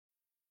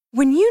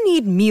When you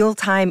need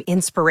mealtime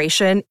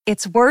inspiration,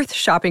 it's worth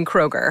shopping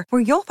Kroger,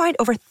 where you'll find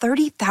over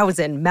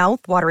 30,000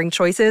 mouth-watering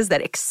choices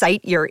that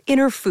excite your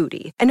inner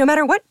foodie. And no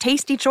matter what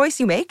tasty choice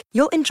you make,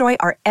 you'll enjoy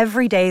our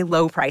everyday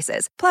low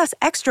prices, plus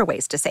extra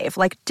ways to save,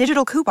 like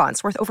digital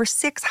coupons worth over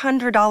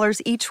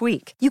 $600 each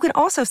week. You can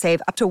also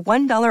save up to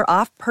 $1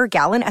 off per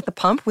gallon at the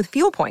pump with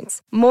fuel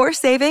points. More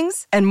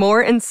savings and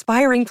more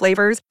inspiring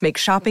flavors make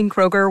shopping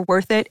Kroger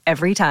worth it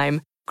every time.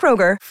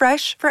 Kroger,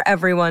 fresh for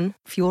everyone.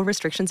 Fuel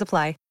restrictions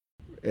apply.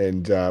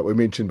 And we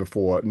mentioned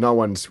before, no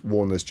one's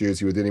worn this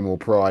jersey with any more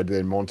pride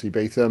than Monty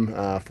Betham,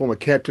 former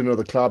captain of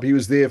the club. He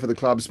was there for the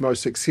club's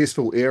most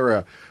successful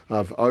era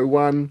of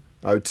 01,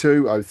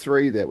 02,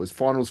 03. That was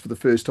finals for the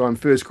first time,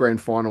 first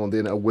grand final, and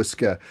then a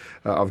whisker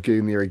of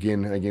getting there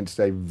again against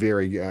a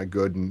very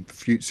good and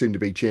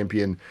soon-to-be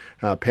champion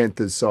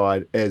Panthers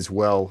side as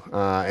well.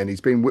 And he's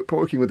been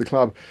working with the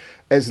club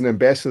as an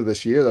ambassador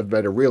this year. They've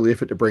made a real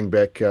effort to bring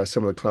back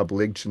some of the club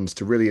legends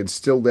to really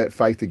instill that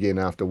faith again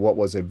after what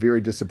was a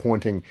very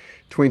disappointing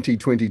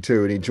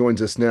 2022. And he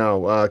joins us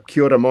now.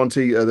 Kia ora,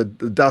 Monty. The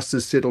dust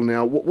is settled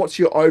now. What's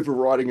your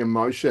overriding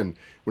emotion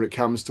when it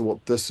comes to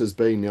what this has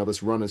been now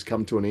this run has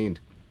come to an end?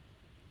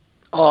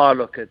 Oh,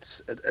 look,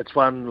 it's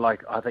one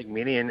like I think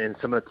many and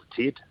similar to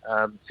Ted.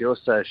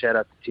 Also, shout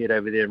out to Ted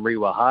over there in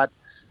Rewa Hard.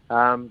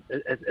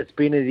 It's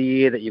been a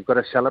year that you've got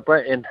to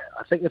celebrate, and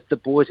I think if the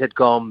boys had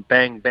gone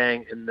bang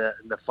bang in the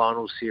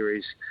final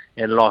series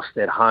and lost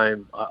at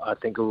home, I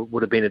think it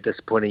would have been a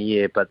disappointing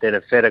year. But then a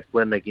emphatic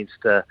win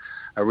against a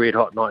red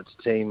hot Knights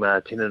team,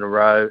 10 in a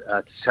row,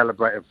 to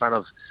celebrate in front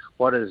of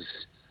what is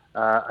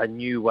a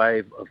new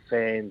wave of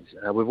fans.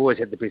 We've always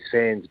had the best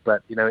fans,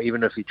 but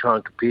even if you try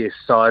and compare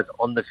size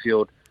on the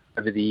field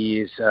over the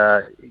years,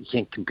 you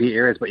can compare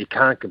areas, but you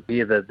can't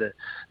compare the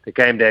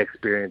game day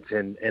experience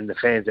and the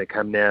fans that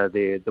come now,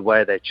 the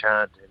way they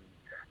chant and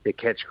their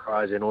catch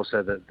cries and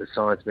also the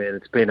signs, man.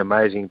 It's been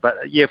amazing.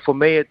 But yeah, for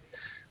me, it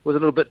was a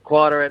little bit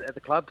quieter at the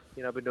club.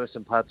 I've been doing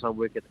some part-time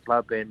work at the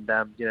club, and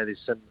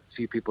there's a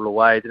few people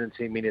away. Didn't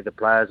see many of the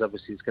players.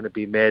 Obviously, it's going to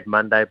be mad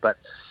Monday, but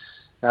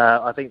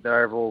I think the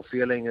overall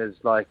feeling is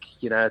like,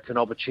 it's an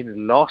opportunity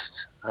lost.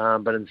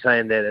 But in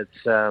saying that,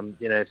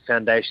 it's,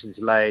 foundations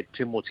laid,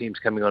 2 more teams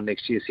coming on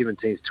next year,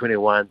 17s,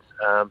 21s,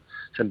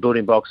 some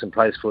building blocks in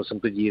place for some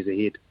good years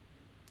ahead.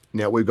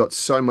 Now, we've got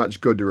so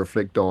much good to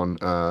reflect on,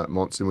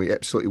 Mons, and we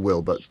absolutely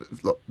will. But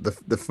look,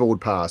 the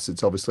forward pass,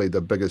 it's obviously the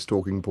biggest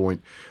talking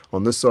point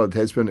on this side of the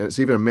Tasman, and it's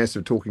even a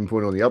massive talking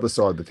point on the other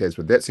side of the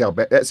Tasman. That's how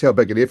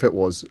big an effort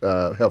was,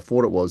 how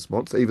forward it was,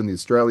 Mons. Even the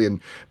Australian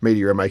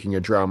media are making a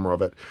drama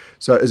of it.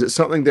 So is it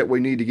something that we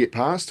need to get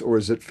past, or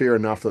is it fair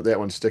enough that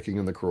one's sticking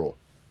in the craw?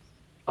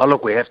 Oh,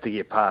 look, we have to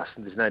get past,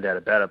 and there's no doubt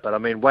about it. But, I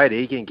mean, Wade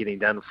Egan getting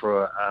done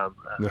for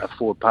a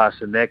forward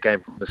pass in that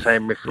game from the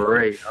same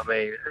referee, I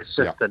mean, it's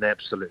just an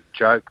absolute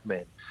joke,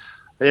 man.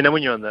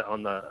 When you're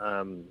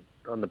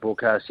on the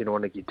broadcast, you don't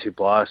want to get too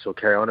biased or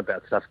carry on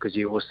about stuff because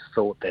you also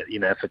thought that,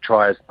 if a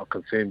try is not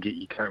confirmed yet,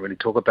 you can't really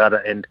talk about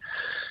it. And,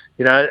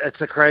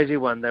 it's a crazy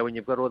one, though, when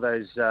you've got all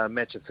those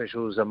match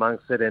officials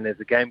amongst it, and as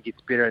the game gets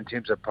better in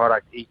terms of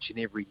product each and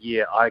every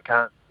year, I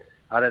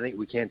don't think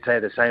we can say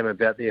the same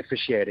about the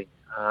officiating.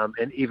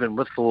 And even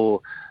with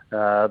all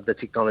the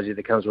technology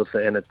that comes with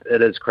it, and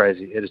it is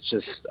crazy. It is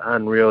just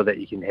unreal that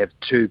you can have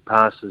 2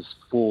 passes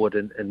forward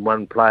in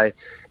one play,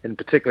 and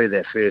particularly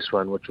that first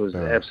one, which was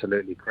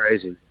absolutely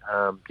crazy.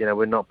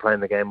 We're not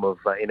playing the game of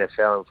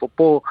NFL and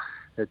football.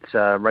 It's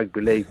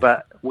rugby league,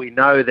 but we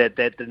know that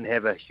didn't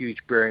have a huge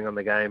bearing on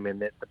the game,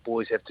 and that the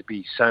boys have to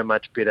be so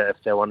much better if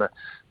they want to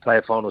play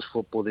finals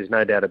football. There's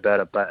no doubt about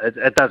it, but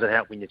it doesn't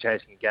help when you're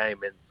chasing a game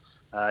and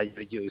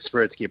your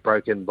spirits get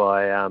broken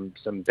by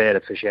some bad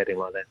officiating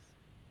like that.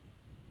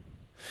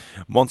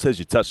 Mons, as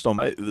you touched on,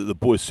 mate, the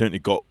boys certainly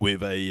got where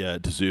they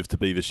deserve to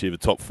be this year, the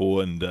top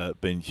 4, and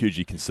been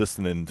hugely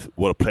consistent, and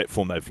what a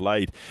platform they've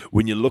laid.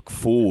 When you look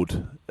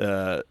forward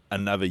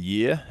another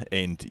year,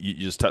 and you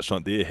just touched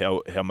on it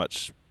there, how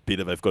much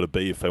better they've got to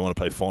be if they want to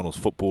play finals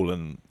football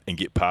and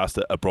get past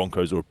a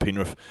Broncos or a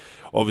Penrith.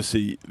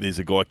 Obviously, there's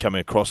a guy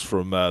coming across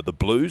from the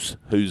Blues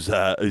who's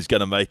going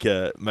to make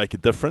a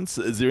difference.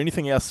 Is there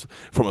anything else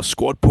from a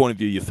squad point of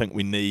view you think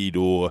we need,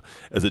 or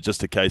is it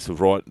just a case of,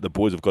 right, the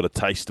boys have got a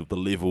taste of the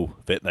level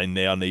that they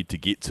now need to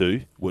get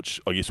to, which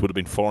I guess would have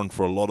been foreign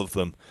for a lot of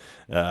them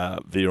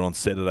there on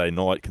Saturday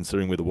night,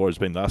 considering where the Warriors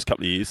have been the last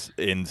couple of years,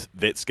 and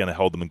that's going to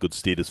hold them in good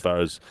stead as far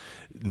as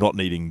not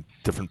needing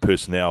different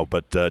personnel,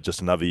 but just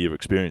another year of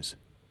experience?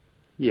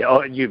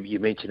 Yeah, you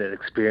mentioned an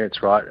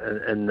experience, right,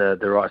 and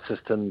the right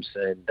systems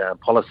and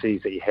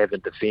policies that you have in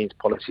defence,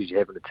 policies you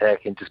have in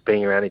attack, and just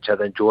being around each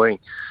other, enjoying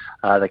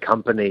the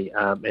company.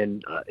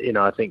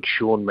 I think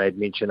Sean made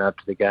mention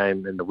after the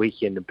game and the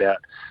weekend about,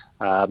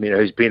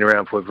 who's been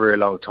around for a very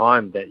long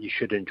time, that you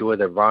should enjoy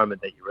the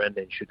environment that you're in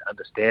and should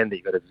understand that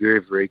you've got a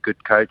very, very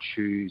good coach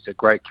who's a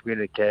great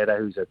communicator,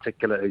 who's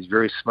articulate, who's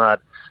very smart,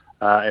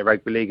 at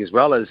rugby league, as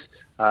well as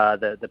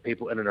the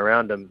people in and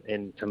around him,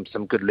 and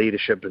some good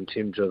leadership in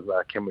terms of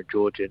Cameron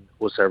George and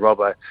also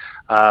Robbo.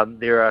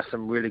 There are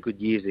some really good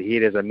years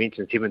ahead. As I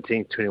mentioned,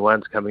 17,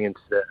 21's coming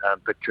into the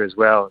picture as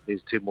well.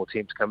 There's 2 more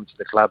teams coming to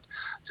the club.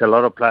 So a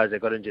lot of players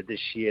that got injured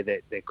this year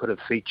that could have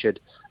featured.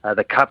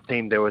 The Cup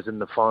team that was in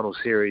the final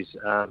series,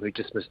 who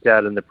just missed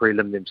out in the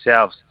prelim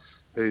themselves,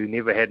 who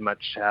never had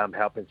much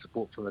help and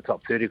support from the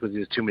top 30 because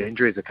there's too many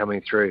injuries are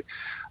coming through.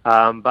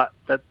 But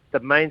the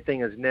main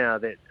thing is now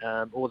that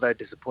although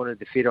disappointed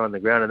the feet are on the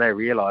ground, and they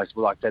realise,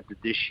 like they did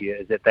this year,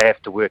 is that they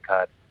have to work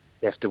hard.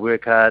 They have to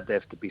work hard, they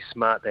have to be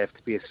smart, they have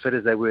to be as fit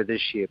as they were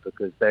this year,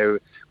 because they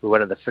were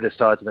one of the fittest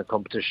sides in the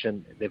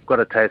competition. They've got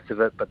a taste of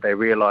it, but they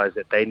realise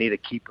that they need to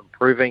keep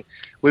improving.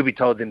 We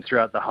told them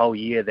throughout the whole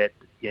year that,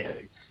 you know,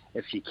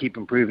 if you keep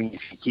improving,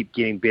 if you keep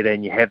getting better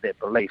and you have that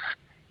belief,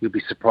 you'll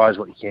be surprised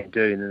what you can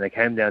do. And then they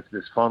came down to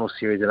this final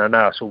series, and I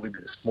know I saw Webby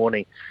this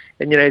morning,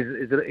 and, you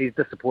know, he's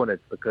disappointed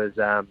because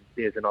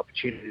there's an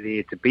opportunity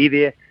there to be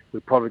there. We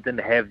probably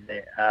didn't have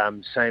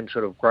the same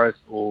sort of growth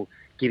or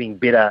getting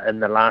better in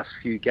the last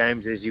few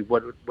games as you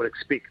would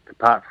expect,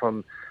 apart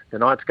from the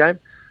Knights game.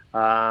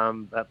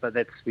 But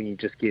that's when you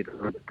just get a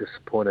little bit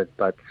disappointed.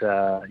 But,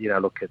 you know,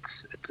 look,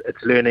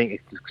 it's learning,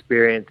 it's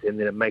experience, and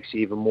then it makes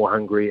you even more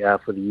hungry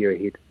for the year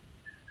ahead.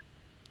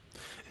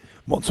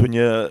 Mons, when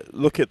you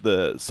look at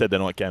the Saturday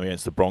night game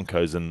against the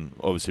Broncos, and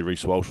obviously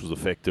Reece Walsh was a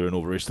factor and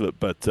all the rest of it,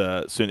 but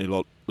certainly a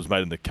lot was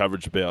made in the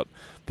coverage about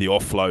the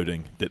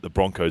offloading that the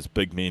Broncos'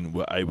 big men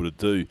were able to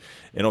do.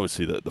 And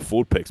obviously the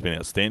forward pack's been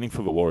outstanding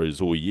for the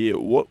Warriors all year.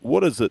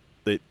 What is it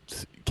that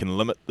can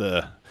limit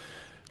the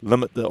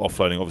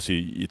offloading? Obviously,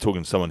 you're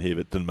talking to someone here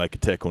that didn't make a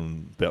tackle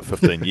in about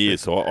 15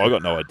 years, so I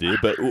got no idea.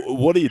 But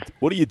what do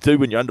you do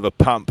when you're under the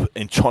pump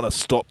and trying to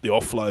stop the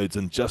offloads?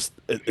 And just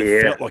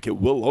it felt like it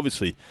will.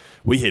 Obviously,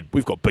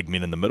 we've got big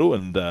men in the middle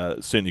and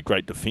certainly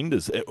great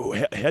defenders.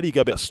 How do you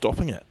go about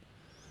stopping it?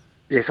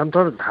 Yeah,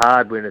 sometimes it's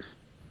hard when it's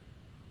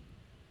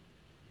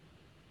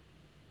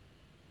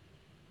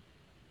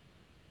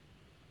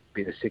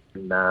been a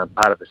second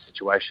part of the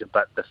situation,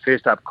 but the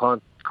first up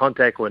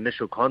contact or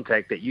initial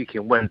contact that you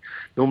can win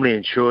normally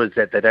ensures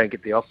that they don't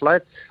get the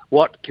offload.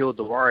 What killed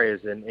the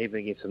Warriors, and even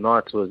against the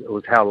Knights,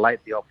 was how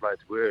late the offloads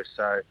were.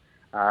 So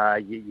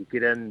you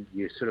get in,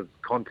 you sort of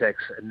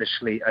contacts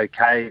initially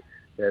okay,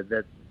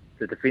 the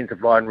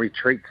defensive line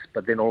retreats,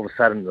 but then all of a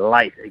sudden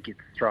late it gets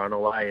thrown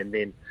away, and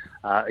then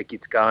it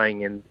gets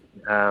going, and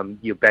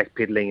you're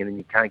backpedaling, and then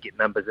you can't get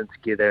numbers in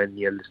together, and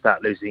you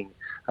start losing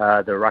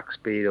the ruck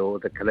speed or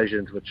the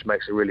collisions, which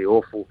makes it really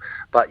awful.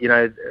 But, you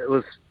know, it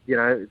was, you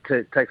know,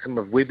 to take some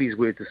of Webby's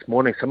words this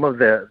morning, some of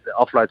the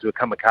offloads were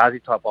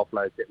kamikaze type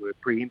offloads that were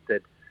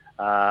preempted,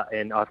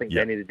 and I think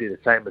they need to do the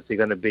same if they're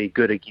going to be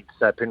good against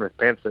Penrith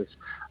Panthers.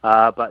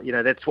 But, you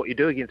know, that's what you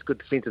do against good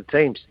defensive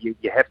teams. You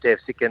have to have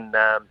second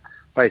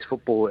phase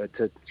football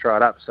to throw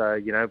it up. So,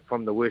 you know,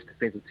 from the worst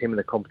defensive team in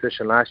the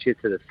competition last year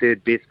to the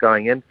third best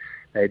going in,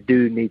 they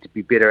do need to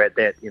be better at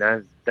that. You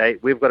know,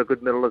 we've got a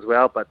good middle as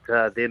well, but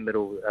their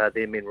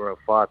men were on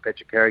fire.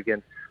 Patrick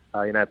Carrigan,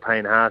 you know,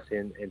 Payne Haas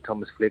and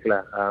Thomas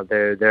Flegler,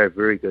 they're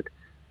very good.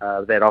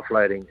 That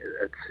offloading,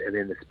 and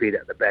then the speed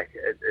at the back,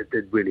 it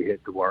did really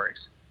hurt the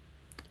Warriors.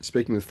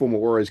 Speaking with former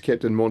Warriors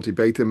captain Monty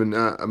Betham,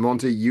 and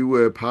Monty, you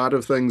were part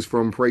of things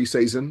from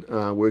pre-season,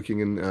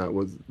 working in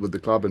with the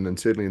club, and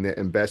certainly in that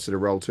ambassador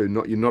role too.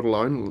 You're not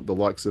alone. The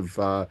likes of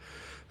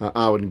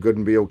Arwen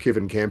Goodenbeal,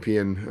 Kevin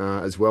Campion,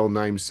 as well,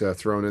 names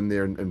thrown in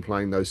there and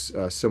playing those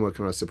similar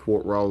kind of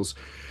support roles.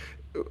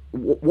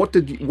 What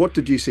did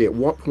you see? At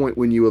what point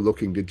when you were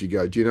looking did you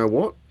go, do you know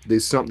what?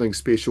 There's something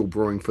special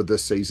brewing for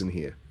this season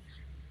here?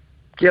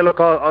 Yeah, look,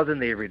 I was in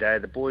there every day.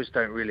 The boys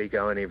don't really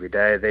go in every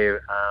day.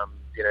 They're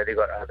you know, they've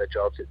got other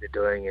jobs that they're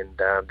doing, and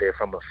they're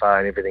from afar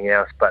and everything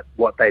else. But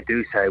what they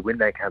do say when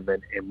they come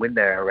in and when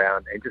they're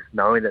around, and just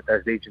knowing that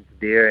those legends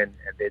are there and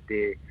they're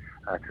there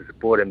to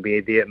support and be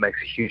there, it makes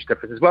a huge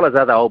difference, as well as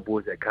other old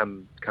boys that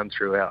come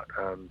throughout.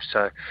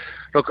 So,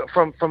 look,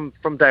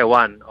 from day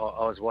one,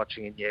 I was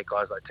watching, and yeah,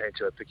 guys like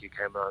Tantu Apiku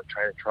came on a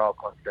training trial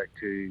contract,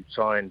 who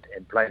signed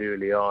and played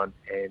early on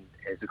and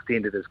has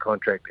extended his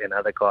contract, and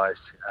other guys,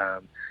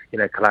 you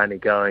know,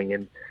 Kalani going,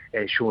 and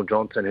Sean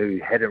Johnson, who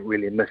hadn't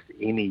really missed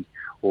any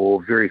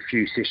or very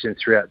few sessions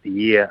throughout the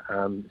year,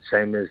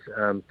 same as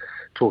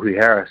Tohu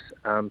Harris.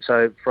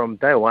 So from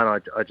day one,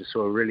 I just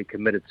saw a really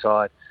committed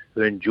side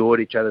who enjoyed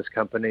each other's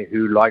company,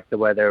 who liked the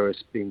way they were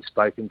being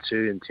spoken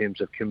to in terms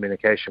of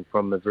communication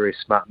from a very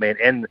smart man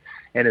and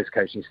his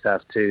coaching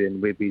staff too,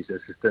 and Webby's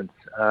assistants.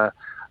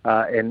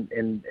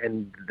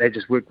 And they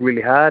just worked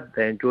really hard.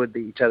 They enjoyed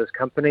each other's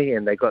company,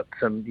 and they got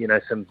some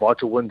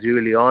vital wins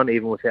early on,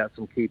 even without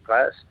some key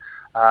players.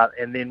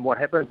 And then what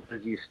happens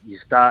is you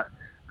start,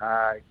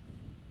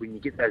 when you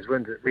get those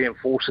wins, it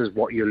reinforces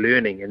what you're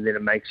learning, and then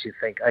it makes you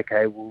think,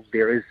 okay, well,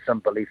 there is some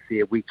belief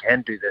there, we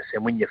can do this.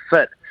 And when you're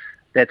fit,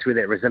 that's where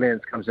that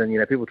resilience comes in. You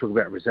know, people talk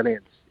about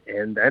resilience,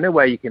 and the only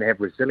way you can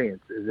have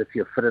resilience is if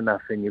you're fit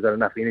enough and you've got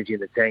enough energy in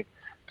the tank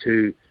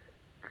to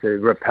to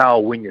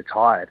repel when you're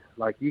tired.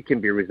 Like, you can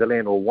be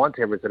resilient or want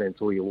to have resilience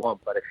all you want,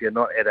 but if you're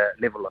not at a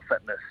level of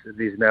fitness,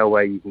 there's no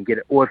way you can get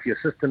it. Or if your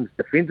systems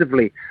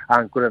defensively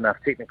aren't good enough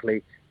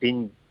technically,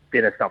 then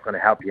it's not going to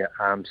help you.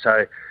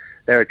 So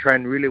they were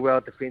trained really well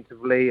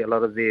defensively. A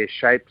lot of their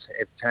shapes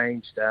have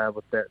changed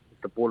with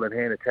the ball in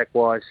hand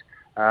attack-wise.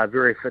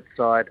 Very fit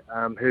side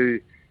who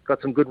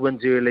got some good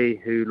wins early,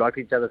 who liked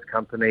each other's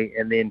company,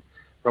 and then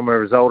from a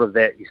result of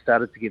that, you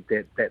started to get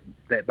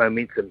that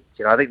momentum.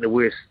 I think the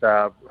worst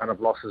run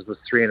of losses was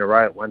 3 in a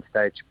row at one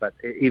stage, but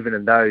even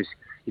in those,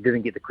 you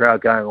didn't get the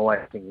crowd going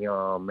away thinking,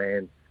 oh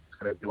man, it's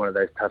going to be one of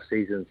those tough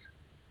seasons.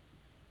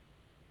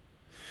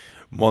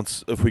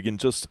 Mons, if we can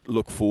just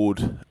look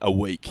forward a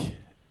week,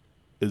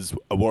 is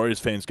a Warriors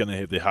fans going to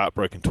have their heart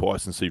broken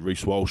twice and see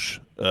Reece Walsh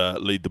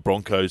lead the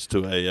Broncos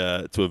to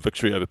a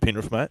victory over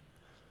Penrith, mate?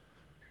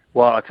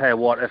 Well, I tell you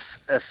what,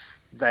 if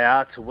they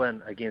are to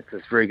win against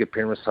this very good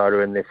Penrith side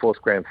in their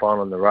fourth grand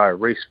final in a row,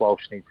 Reece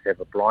Walsh needs to have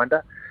a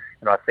blinder,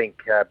 and I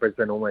think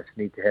Brisbane almost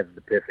need to have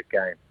the perfect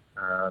game.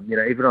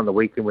 Even on the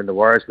weekend when the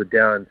Warriors were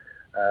down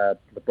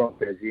the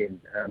Broncos in,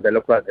 they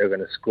looked like they were going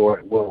to score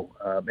at will,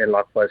 and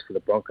likewise for the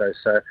Broncos.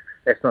 So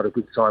that's not a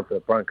good sign for the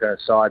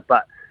Broncos side.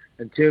 But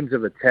in terms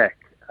of attack,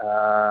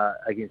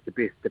 against the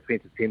best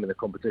defensive team in the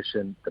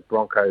competition, the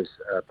Broncos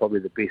are probably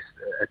the best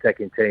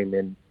attacking team,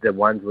 and the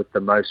ones with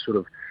the most sort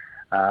of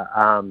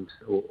arms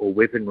or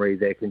weaponry.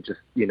 They can just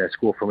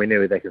score from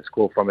anywhere. They can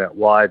score from out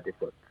wide. They've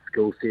got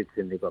skill sets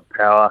and they've got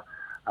power.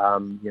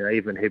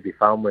 Even Herbie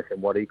Farnworth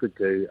and what he could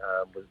do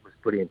was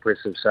pretty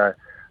impressive. So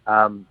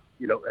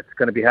it's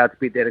going to be hard to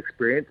beat that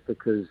experience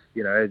because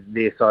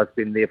their side's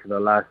been there for the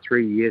last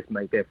 3 years,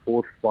 make their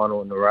fourth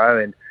final in a row,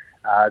 and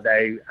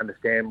they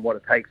understand what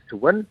it takes to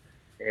win.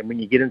 And when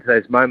you get into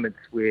those moments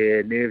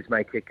where nerves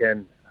may kick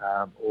in,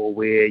 or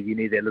where you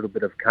need that little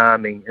bit of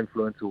calming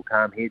influence or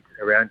calm heads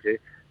around you,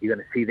 you're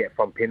going to see that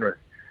from Penrith.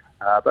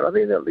 But I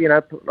think that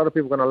a lot of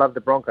people are going to love the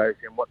Broncos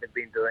and what they've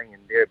been doing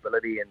and their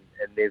ability, and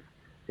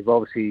they've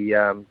obviously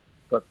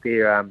got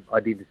their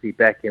identity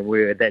back and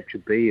where that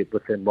should be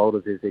within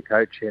Walters as their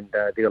coach, and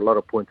they got a lot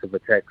of points of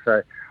attack.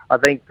 So I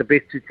think the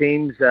best two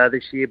teams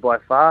this year by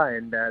far,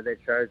 and that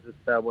shows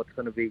us what's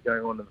going to be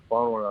going on in the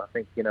final. And I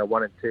think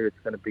 1 and 2, it's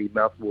going to be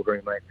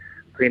mouth-watering, mate.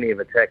 Plenty of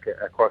attack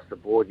across the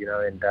board,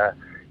 and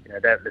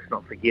let's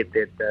not forget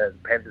that the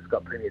Panthers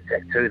got plenty of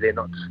attack too. They're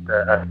not just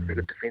a very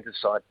good defensive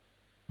side.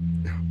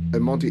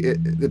 And Monty,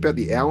 about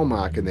the hour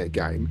mark in that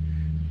game,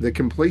 the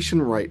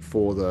completion rate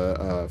for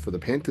the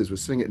Panthers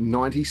was sitting at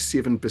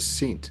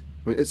 97%.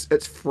 I mean,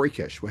 it's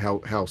freakish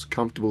how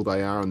comfortable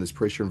they are in this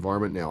pressure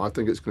environment now. I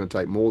think it's going to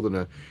take more than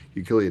a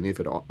Herculean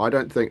effort. I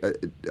don't think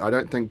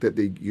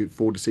that you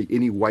afford to see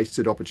any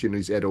wasted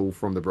opportunities at all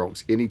from the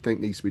Bronx.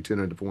 Anything needs to be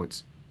turned into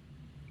points.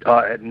 Oh,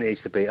 it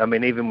needs to be. I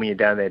mean, even when you're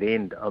down that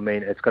end,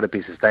 it's got to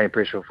be sustained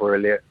pressure for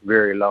a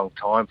very long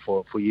time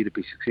for you to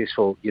be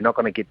successful. You're not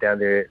going to get down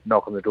there,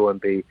 knock on the door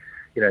and be,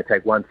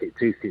 take 1 set,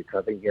 2 sets.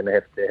 I think you're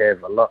going to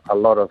have a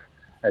lot of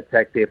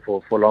attack there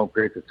for long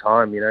periods of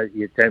time. Your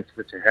James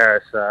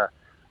Fisher-Harris,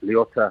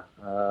 Leota,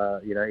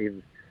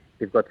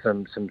 you've got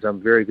some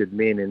very good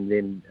men, and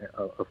then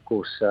of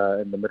course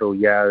in the middle,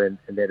 Yao and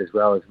that as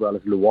well as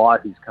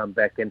Luai, who's come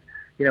back. And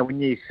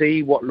when you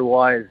see what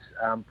Luai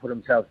has put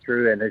himself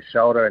through and his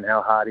shoulder and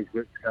how hard he's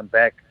worked to come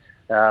back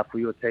for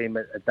your team,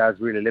 it does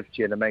really lift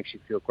you and it makes you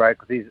feel great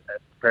because he's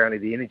apparently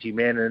the energy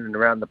man in and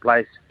around the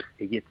place.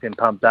 He gets them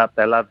pumped up.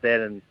 They love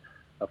that. And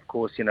of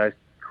course, Stephen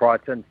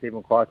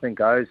Crichton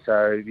goes.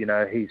 So,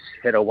 he's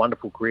had a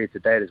wonderful career to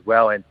date as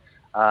well. And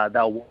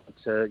they'll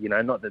want to,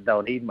 not that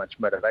they'll need much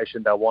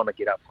motivation. They'll want to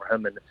get up for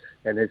him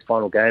and his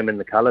final game in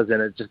the colours.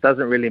 And it just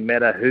doesn't really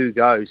matter who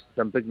goes.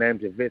 Some big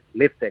names have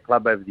left that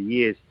club over the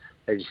years.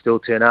 They just still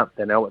turn up.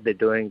 They know what they're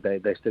doing. They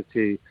stick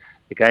to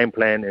the game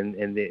plan,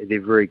 and they're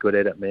very good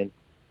at it, man.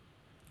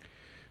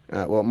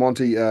 Well,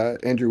 Monty,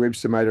 Andrew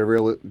Webster made a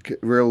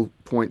real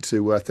point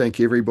to thank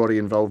everybody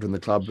involved in the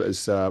club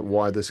as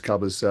why this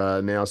club is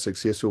now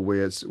successful,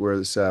 where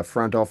it's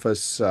front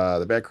office,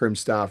 the backroom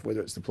staff,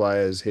 whether it's the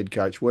players, head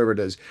coach, wherever it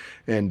is,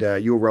 and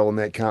your role in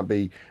that can't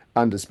be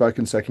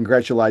underspoken. So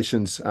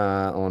congratulations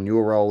on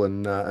your role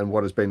in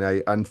what has been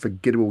an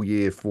unforgettable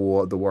year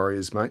for the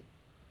Warriors, mate.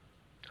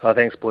 Oh,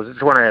 thanks, boys. I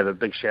just want to have a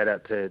big shout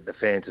out to the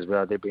fans as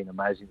well. They've been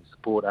amazing to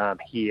support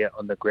here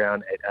on the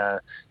ground at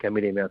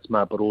Community Mount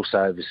Smart, but also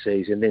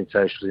overseas, and then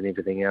socials and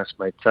everything else,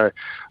 mate. So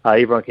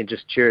everyone can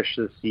just cherish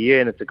this year,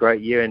 and it's a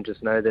great year, and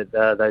just know that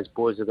those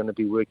boys are going to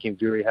be working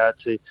very hard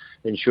to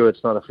ensure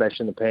it's not a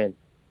flash in the pan.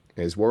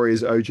 As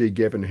Warriors OG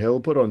Gavin Hill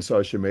put on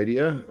social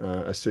media,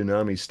 a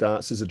tsunami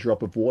starts as a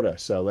drop of water.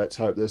 So let's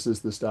hope this is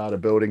the start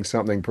of building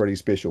something pretty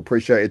special.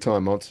 Appreciate your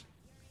time, Mons.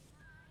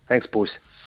 Thanks, boys.